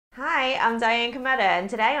I'm Diane Kometa, and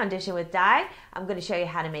today on Dishin with Di, I'm going to show you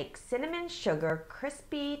how to make cinnamon sugar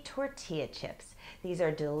crispy tortilla chips. These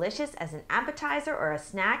are delicious as an appetizer or a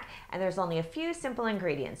snack, and there's only a few simple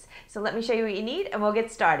ingredients. So let me show you what you need, and we'll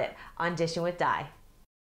get started on Dishin with Di.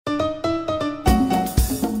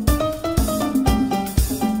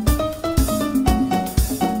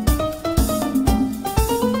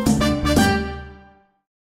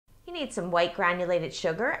 You need some white granulated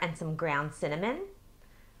sugar and some ground cinnamon,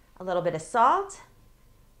 a little bit of salt,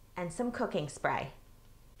 and some cooking spray,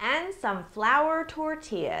 and some flour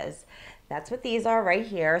tortillas. That's what these are right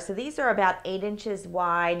here. So these are about 8 inches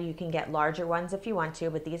wide. You can get larger ones if you want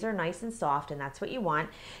to, but these are nice and soft, and that's what you want.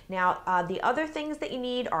 Now, the other things that you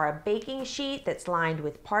need are a baking sheet that's lined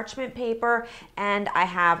with parchment paper, and I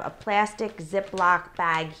have a plastic Ziploc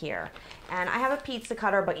bag here. And I have a pizza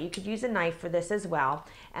cutter, but you could use a knife for this as well.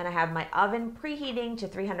 And I have my oven preheating to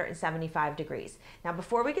 375 degrees. Now,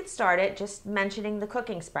 before we get started, just mentioning the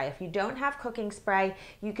cooking spray. If you don't have cooking spray,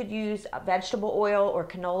 you could use vegetable oil or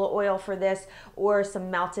canola oil for this, or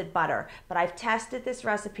some melted butter. But I've tested this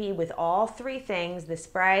recipe with all three things, the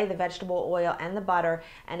spray, the vegetable oil, and the butter,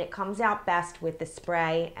 and it comes out best with the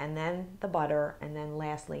spray, and then the butter, and then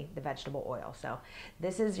lastly, the vegetable oil. So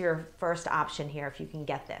this is your first option here if you can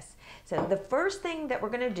get this. So the first thing that we're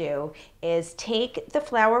going to do is take the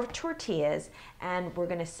flour tortillas and we're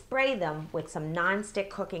going to spray them with some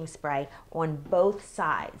non-stick cooking spray on both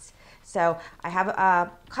sides. So I have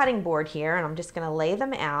a cutting board here, and I'm just going to lay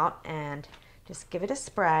them out and just give it a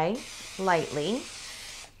spray lightly,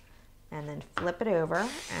 and then flip it over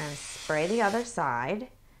and spray the other side,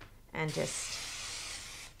 and just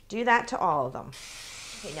do that to all of them.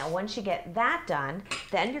 Okay, now once you get that done,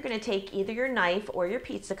 then you're going to take either your knife or your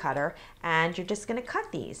pizza cutter, and you're just going to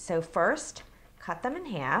cut these. So first, cut them in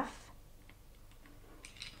half,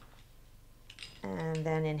 and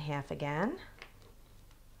then in half again.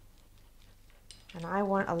 And I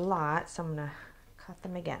want a lot, so I'm going to cut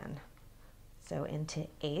them again. So into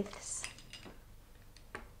eighths.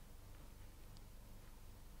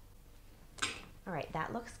 All right,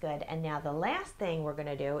 that looks good. And now the last thing we're going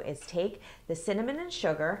to do is take the cinnamon and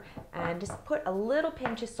sugar and just put a little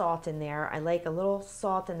pinch of salt in there. I like a little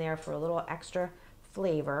salt in there for a little extra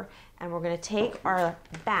flavor. And we're going to take our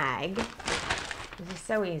bag. This is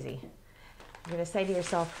so easy. You're going to say to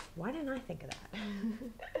yourself, why didn't I think of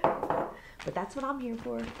that? But that's what I'm here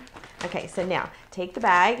for. Okay, so now take the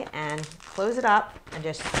bag and close it up and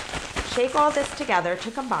just shake all this together to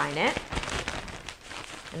combine it.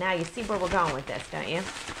 And now you see where we're going with this, don't you?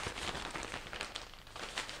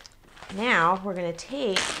 Now we're going to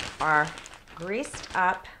take our greased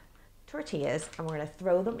up tortillas and we're going to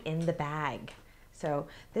throw them in the bag. So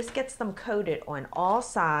this gets them coated on all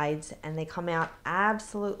sides, and they come out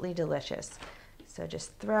absolutely delicious. So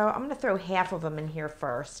just I'm going to throw half of them in here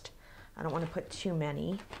first. I don't want to put too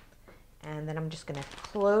many. And then I'm just going to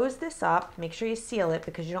close this up. Make sure you seal it,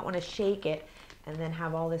 because you don't want to shake it and then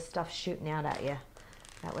have all this stuff shooting out at you.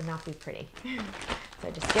 That would not be pretty.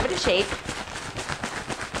 So just give it a shake.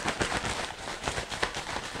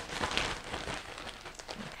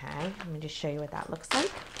 Okay, let me just show you what that looks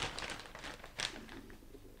like.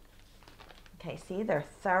 Okay, see, they're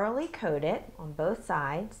thoroughly coated on both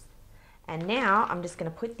sides. And now I'm just going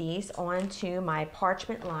to put these onto my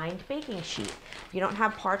parchment lined baking sheet. If you don't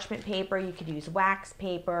have parchment paper, you could use wax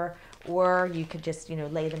paper, or you could just,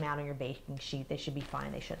 lay them out on your baking sheet. They should be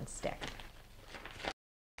fine. They shouldn't stick.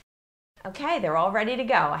 Okay, they're all ready to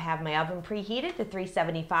go. I have my oven preheated to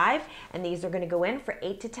 375, and these are going to go in for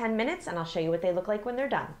 8 to 10 minutes, and I'll show you what they look like when they're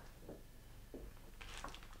done.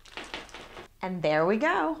 And there we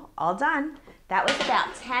go, all done. That was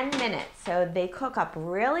about 10 minutes, so they cook up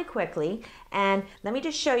really quickly. And let me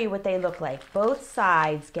just show you what they look like. Both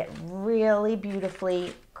sides get really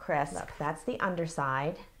beautifully crisp. Look, that's the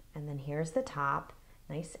underside, and then here's the top,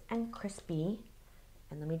 nice and crispy.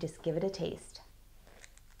 And let me just give it a taste.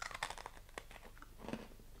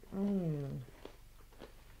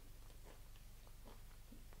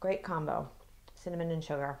 Great combo, cinnamon and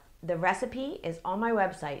sugar. The recipe is on my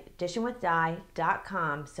website,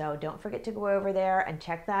 dishinwithdi.com, so don't forget to go over there and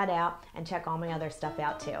check that out, and check all my other stuff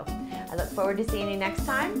out too. I look forward to seeing you next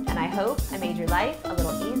time, and I hope I made your life a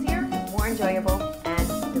little easier, more enjoyable,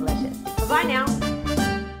 and delicious. Bye-bye now.